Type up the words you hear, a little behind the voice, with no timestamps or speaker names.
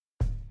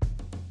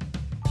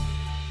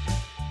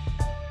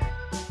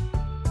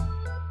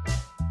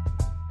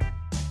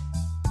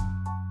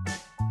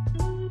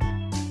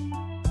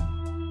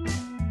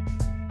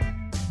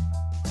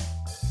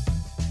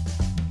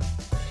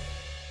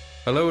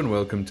Hello and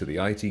welcome to the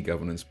IT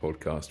Governance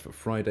Podcast for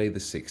Friday the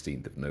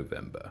 16th of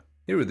November.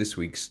 Here are this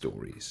week's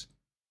stories.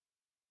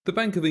 The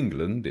Bank of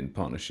England, in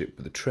partnership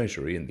with the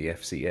Treasury and the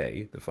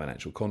FCA, the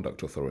Financial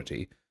Conduct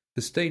Authority,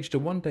 has staged a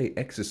one-day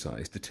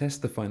exercise to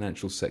test the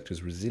financial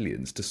sector's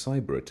resilience to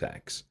cyber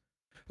attacks.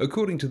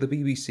 According to the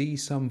BBC,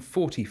 some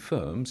 40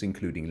 firms,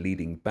 including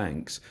leading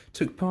banks,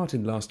 took part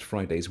in last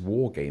Friday's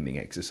wargaming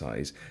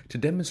exercise to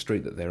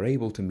demonstrate that they're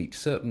able to meet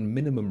certain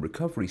minimum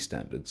recovery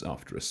standards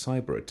after a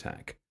cyber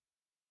attack.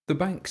 The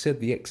bank said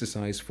the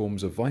exercise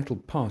forms a vital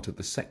part of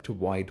the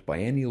sector-wide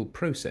biennial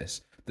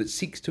process that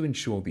seeks to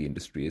ensure the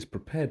industry is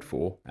prepared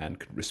for, and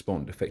can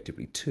respond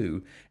effectively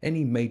to,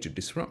 any major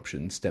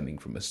disruption stemming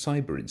from a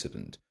cyber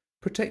incident,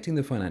 protecting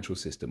the financial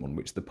system on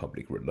which the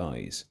public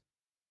relies.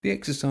 The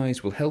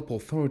exercise will help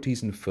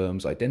authorities and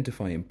firms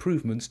identify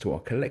improvements to our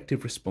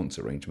collective response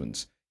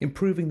arrangements,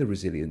 improving the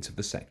resilience of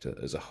the sector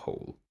as a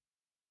whole.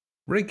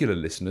 Regular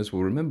listeners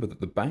will remember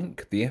that the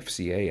bank, the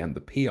FCA and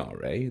the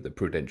PRA, the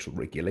Prudential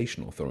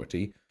Regulation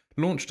Authority,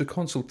 launched a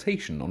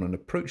consultation on an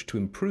approach to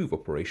improve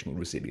operational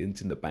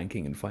resilience in the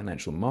banking and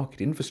financial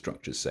market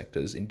infrastructure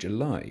sectors in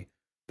July.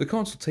 The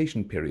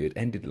consultation period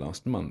ended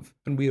last month,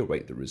 and we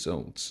await the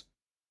results.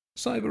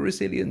 Cyber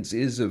resilience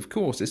is, of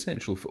course,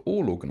 essential for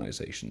all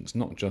organisations,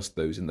 not just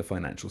those in the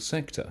financial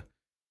sector.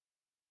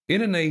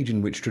 In an age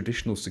in which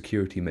traditional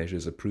security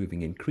measures are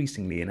proving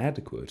increasingly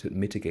inadequate at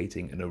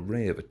mitigating an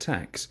array of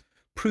attacks,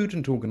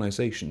 prudent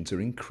organisations are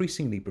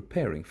increasingly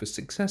preparing for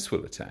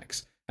successful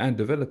attacks and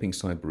developing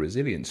cyber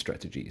resilience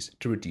strategies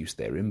to reduce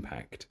their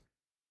impact.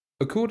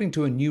 According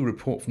to a new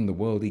report from the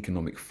World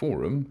Economic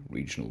Forum,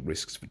 Regional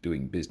Risks for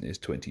Doing Business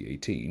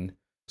 2018,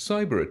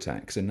 cyber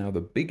attacks are now the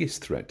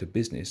biggest threat to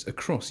business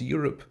across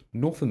Europe,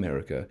 North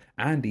America,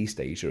 and East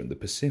Asia and the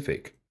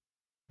Pacific.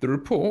 The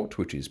report,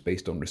 which is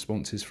based on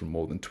responses from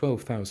more than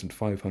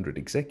 12,500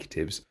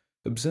 executives,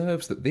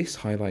 observes that this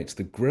highlights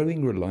the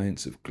growing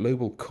reliance of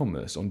global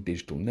commerce on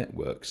digital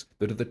networks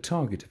that are the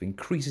target of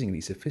increasingly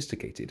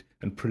sophisticated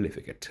and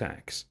prolific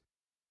attacks.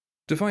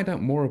 To find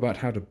out more about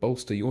how to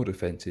bolster your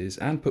defences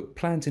and put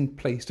plans in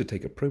place to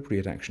take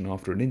appropriate action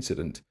after an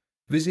incident,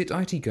 visit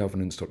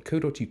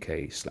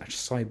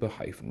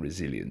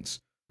itgovernance.co.uk/cyber-resilience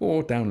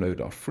or download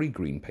our free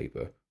green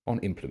paper on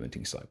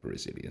implementing cyber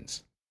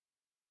resilience.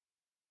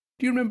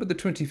 Do you remember the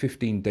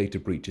 2015 data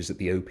breaches at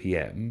the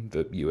OPM,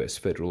 the US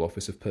Federal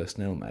Office of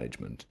Personnel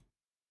Management?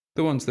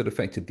 The ones that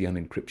affected the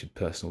unencrypted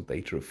personal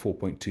data of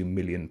 4.2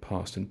 million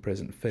past and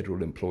present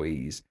federal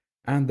employees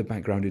and the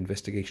background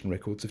investigation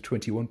records of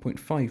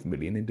 21.5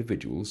 million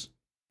individuals?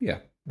 Yeah,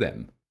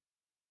 them.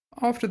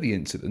 After the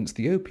incidents,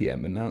 the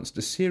OPM announced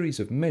a series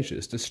of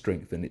measures to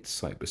strengthen its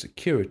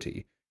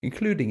cybersecurity,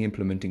 including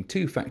implementing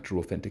two-factor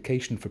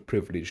authentication for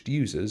privileged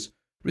users,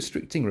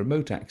 restricting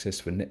remote access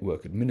for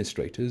network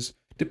administrators,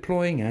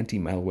 deploying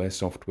anti-malware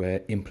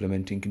software,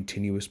 implementing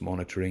continuous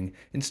monitoring,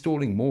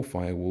 installing more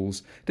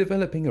firewalls,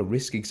 developing a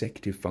risk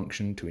executive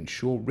function to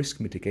ensure risk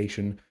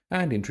mitigation,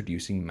 and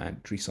introducing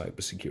mandatory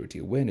cybersecurity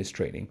awareness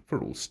training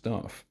for all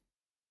staff.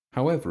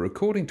 However,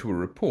 according to a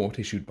report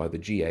issued by the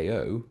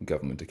GAO,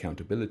 Government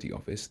Accountability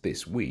Office,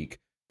 this week,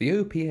 the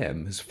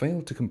OPM has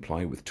failed to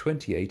comply with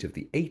 28 of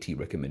the 80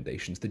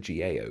 recommendations the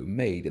GAO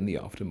made in the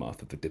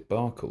aftermath of the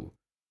debacle.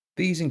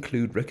 These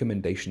include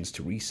recommendations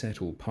to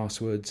reset all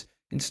passwords,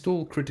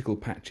 install critical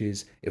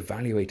patches,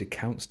 evaluate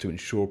accounts to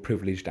ensure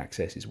privileged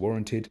access is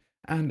warranted,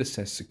 and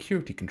assess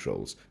security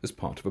controls as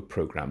part of a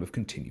program of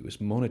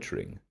continuous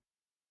monitoring.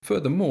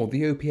 Furthermore,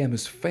 the OPM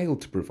has failed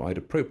to provide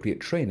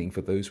appropriate training for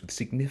those with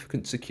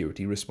significant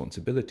security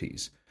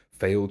responsibilities,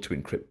 failed to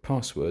encrypt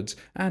passwords,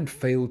 and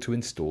failed to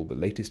install the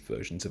latest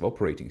versions of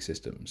operating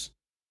systems.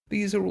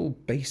 These are all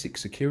basic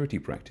security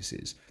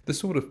practices, the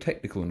sort of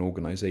technical and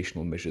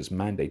organisational measures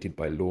mandated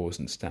by laws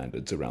and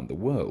standards around the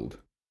world.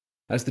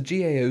 As the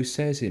GAO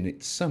says in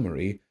its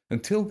summary,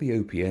 until the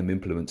OPM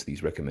implements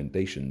these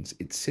recommendations,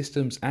 its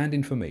systems and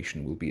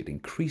information will be at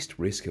increased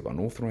risk of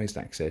unauthorised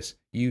access,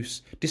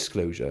 use,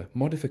 disclosure,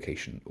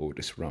 modification or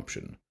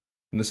disruption.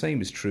 And the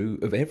same is true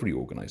of every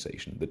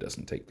organisation that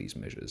doesn't take these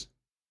measures.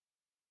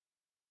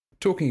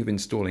 Talking of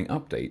installing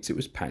updates, it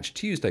was Patch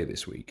Tuesday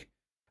this week.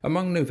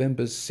 Among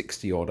November's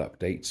 60-odd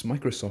updates,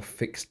 Microsoft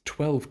fixed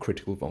 12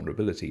 critical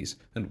vulnerabilities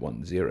and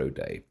 1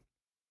 zero-day.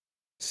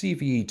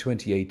 CVE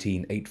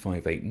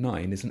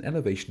 2018-8589 is an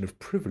elevation of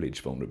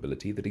privilege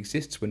vulnerability that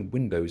exists when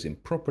Windows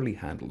improperly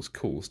handles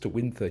calls to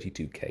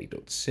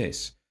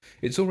win32k.sys.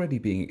 It's already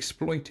being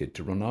exploited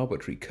to run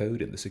arbitrary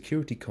code in the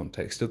security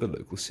context of the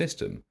local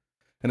system.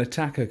 An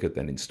attacker could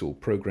then install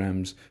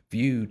programs,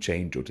 view,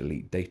 change or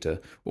delete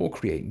data, or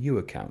create new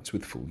accounts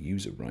with full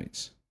user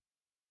rights.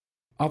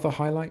 Other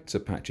highlights are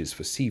patches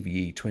for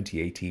CVE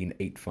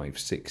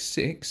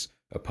 2018-8566,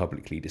 a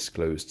publicly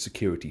disclosed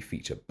security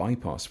feature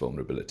bypass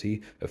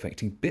vulnerability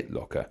affecting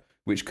BitLocker,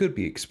 which could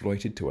be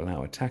exploited to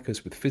allow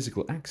attackers with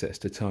physical access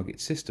to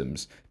target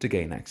systems to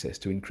gain access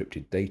to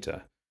encrypted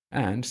data,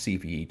 and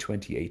CVE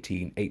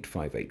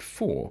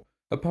 2018-8584,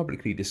 a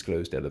publicly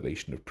disclosed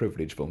elevation of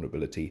privilege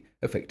vulnerability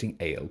affecting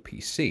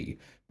ALPC,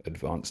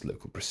 Advanced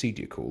Local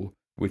Procedure Call,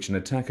 which an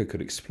attacker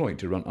could exploit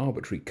to run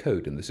arbitrary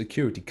code in the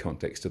security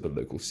context of the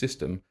local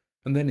system,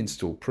 and then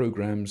install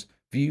programs,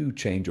 view,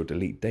 change or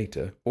delete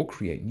data, or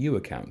create new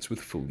accounts with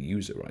full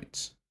user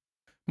rights.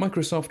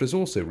 Microsoft has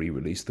also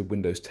re-released the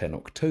Windows 10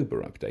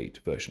 October update,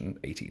 version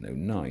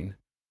 1809,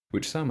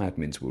 which some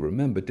admins will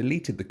remember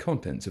deleted the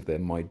contents of their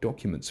My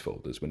Documents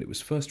folders when it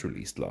was first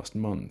released last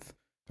month.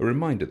 A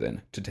reminder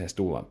then to test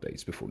all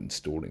updates before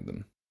installing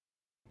them.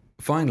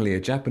 Finally, a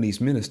Japanese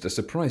minister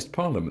surprised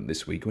Parliament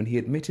this week when he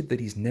admitted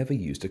that he's never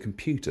used a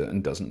computer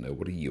and doesn't know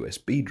what a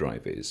USB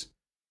drive is.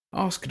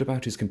 Asked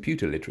about his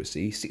computer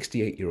literacy,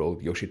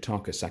 68-year-old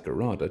Yoshitaka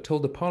Sakurada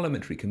told a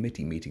parliamentary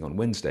committee meeting on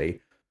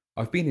Wednesday,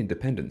 "I've been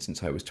independent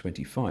since I was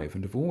 25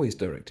 and have always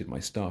directed my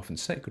staff and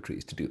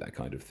secretaries to do that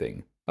kind of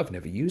thing. I've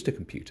never used a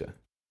computer."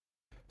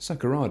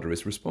 Sakurada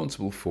is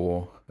responsible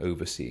for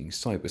overseeing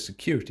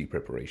cybersecurity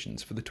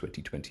preparations for the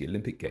 2020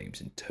 Olympic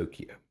Games in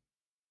Tokyo.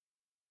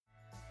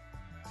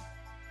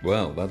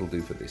 Well, that'll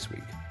do for this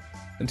week.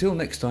 Until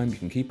next time, you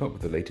can keep up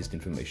with the latest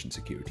information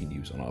security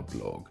news on our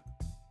blog.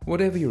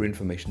 Whatever your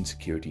information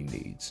security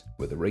needs,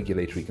 whether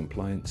regulatory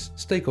compliance,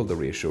 stakeholder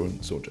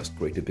reassurance, or just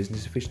greater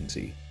business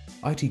efficiency,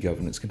 IT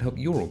Governance can help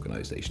your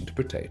organisation to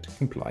protect,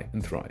 comply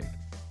and thrive.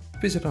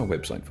 Visit our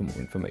website for more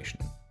information,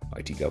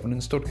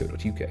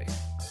 itgovernance.co.uk.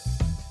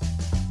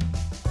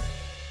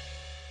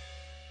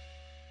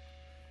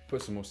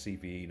 Put some more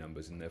CVE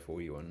numbers in there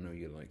for you, I know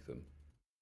you like them.